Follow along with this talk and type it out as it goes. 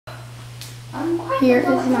Here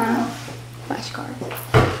is my flashcard.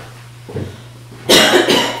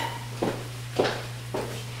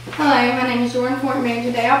 Hello, my name is Jordan Fortman, and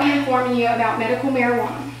today I'll be informing you about medical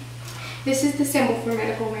marijuana. This is the symbol for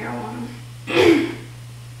medical marijuana.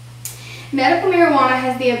 Medical marijuana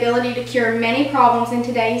has the ability to cure many problems in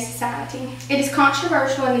today's society. It is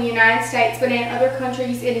controversial in the United States, but in other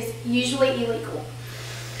countries it is usually illegal.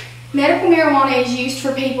 Medical marijuana is used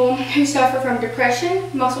for people who suffer from depression,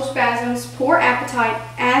 muscle spasms, poor appetite,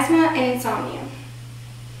 asthma, and insomnia.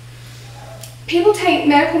 People take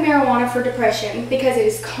medical marijuana for depression because it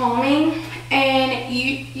is calming, and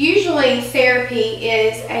usually therapy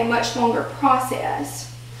is a much longer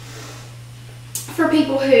process for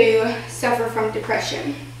people who suffer from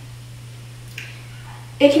depression.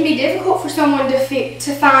 It can be difficult for someone to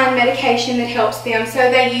find medication that helps them,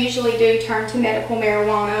 so they usually do turn to medical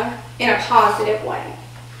marijuana in a positive way.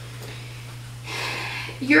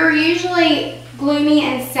 You're usually gloomy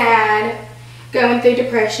and sad going through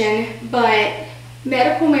depression, but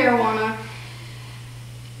medical marijuana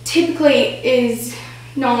typically is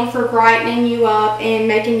known for brightening you up and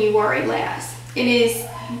making you worry less. It is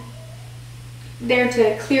there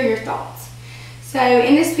to clear your thoughts. So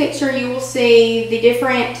in this picture you will see the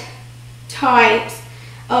different types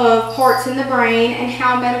of parts in the brain and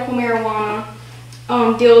how medical marijuana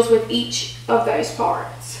deals with each of those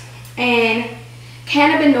parts. And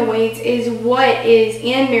cannabinoids is what is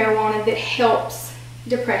in marijuana that helps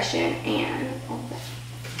depression and all that.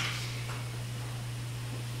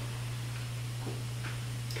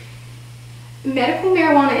 Medical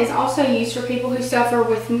marijuana is also used for people who suffer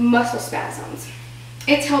with muscle spasms.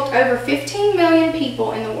 It's helped over 15 million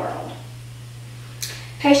people in the world.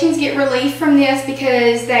 Patients get relief from this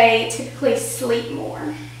because they typically sleep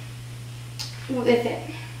more with it.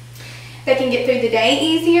 They can get through the day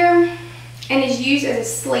easier and is used as a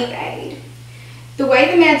sleep aid. The way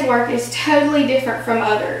the meds work is totally different from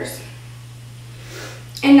others.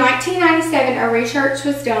 In 1997, a research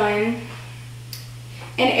was done,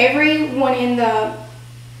 and everyone in the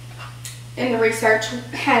research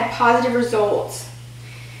had positive results.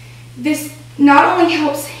 This not only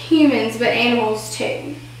helps humans but animals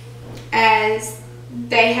too, as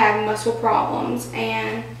they have muscle problems,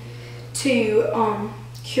 and to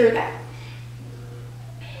cure that.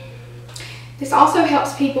 This also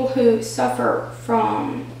helps people who suffer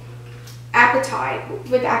from appetite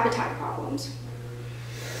problems.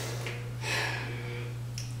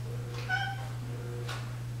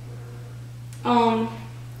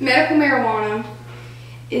 Medical marijuana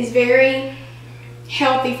is very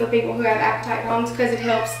healthy for people who have appetite problems because it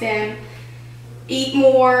helps them eat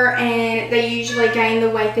more, and they usually gain the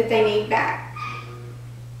weight that they need back.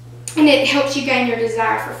 And it helps you gain your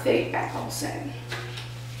desire for food back also.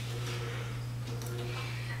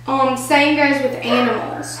 Same goes with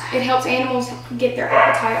animals. It helps animals get their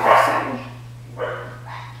appetite also.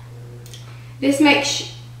 This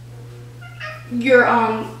makes your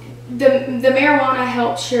the marijuana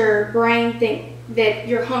helps your brain think that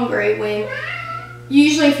you're hungry, when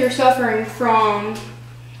usually if you're suffering from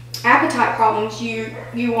appetite problems,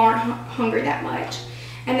 you aren't hungry that much.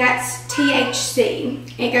 And that's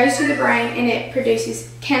THC. It goes to the brain and it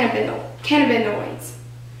produces cannabinoids.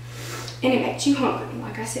 And it makes you hungry,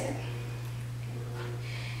 like I said.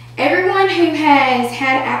 Everyone who has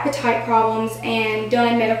had appetite problems and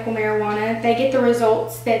done medical marijuana, they get the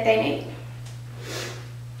results that they need.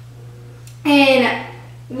 And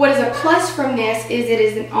what is a plus from this is it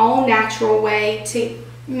is an all-natural way to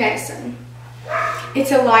medicine.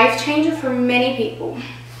 It's a life changer for many people.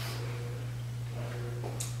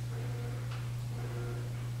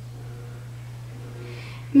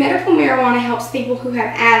 Medical marijuana helps people who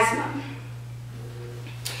have asthma.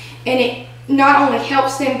 And it not only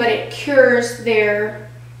helps them, but it cures their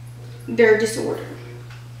disorder.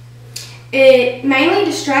 It mainly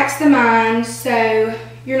distracts the mind so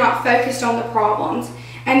you're not focused on the problems.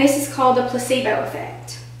 And this is called the placebo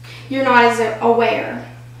effect. You're not as aware.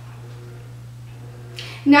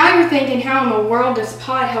 Now you're thinking, how in the world does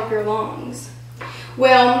pot help your lungs?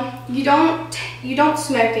 Well, you don't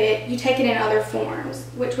smoke it, you take it in other forms,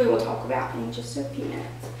 which we will talk about in just a few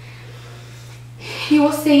minutes. You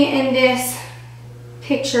will see in this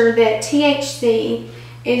picture that THC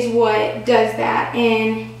is what does that,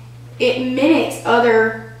 and it mimics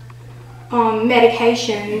other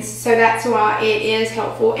medications, so that's why it is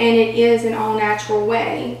helpful, and it is an all-natural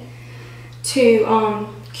way to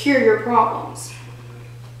cure your problems.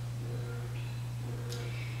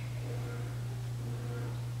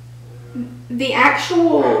 The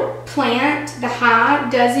actual plant, the high,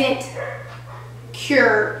 doesn't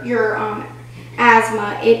cure your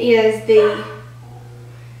asthma, it is the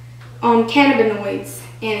cannabinoids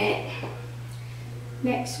in it.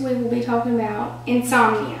 Next, we will be talking about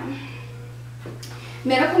insomnia.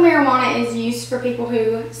 Medical marijuana is used for people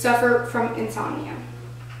who suffer from insomnia.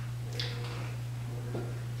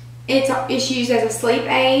 It's used as a sleep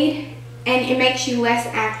aid, and it makes you less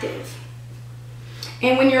active.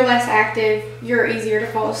 And when you're less active, you're easier to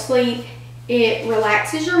fall asleep. It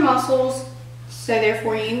relaxes your muscles, so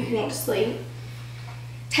therefore you want to sleep.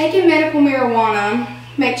 Taking medical marijuana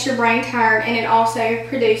makes your brain tired, and it also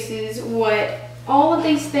produces all of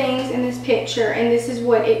these things in this picture, and this is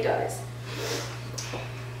what it does.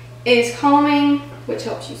 It is calming, which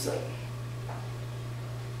helps you sleep.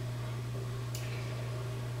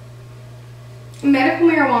 Medical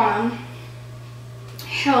marijuana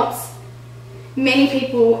helps many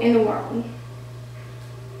people in the world.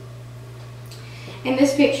 In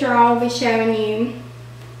this picture, I'll be showing you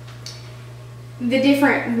the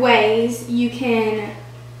different ways you can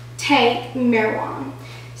take marijuana.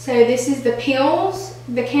 So this is the pills,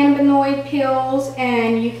 the cannabinoid pills,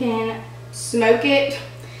 and you can smoke it,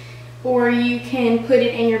 or you can put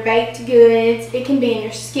it in your baked goods. It can be in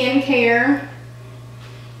your skincare,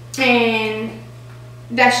 and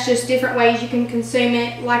that's just different ways you can consume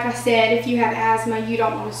it. Like I said, if you have asthma, you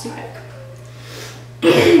don't want to smoke.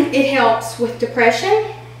 It helps with depression,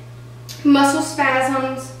 muscle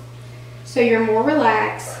spasms, so you're more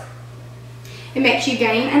relaxed. It makes you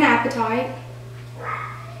gain an appetite.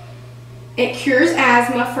 It cures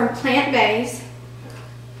asthma from plant-based.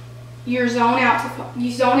 You zone out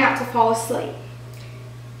to fall asleep.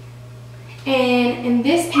 And in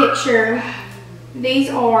this picture, these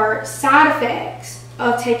are side effects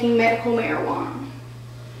of taking medical marijuana.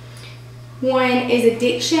 One is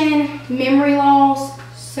addiction, memory loss,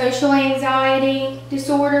 social anxiety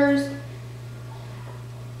disorders,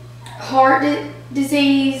 heart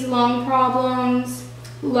disease, lung problems,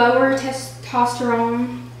 lower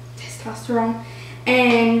testosterone,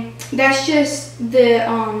 and that's just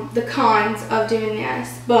the cons of doing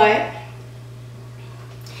this. But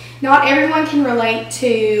not everyone can relate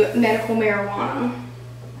to medical marijuana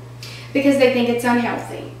because they think it's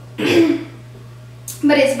unhealthy.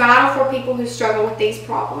 But it's vital for people who struggle with these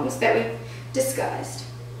problems that we've discussed.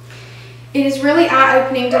 It is really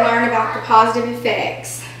eye-opening to learn about the positive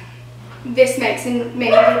effects this makes in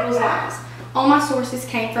many people's lives. All my sources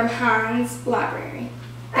came from Heinz Library.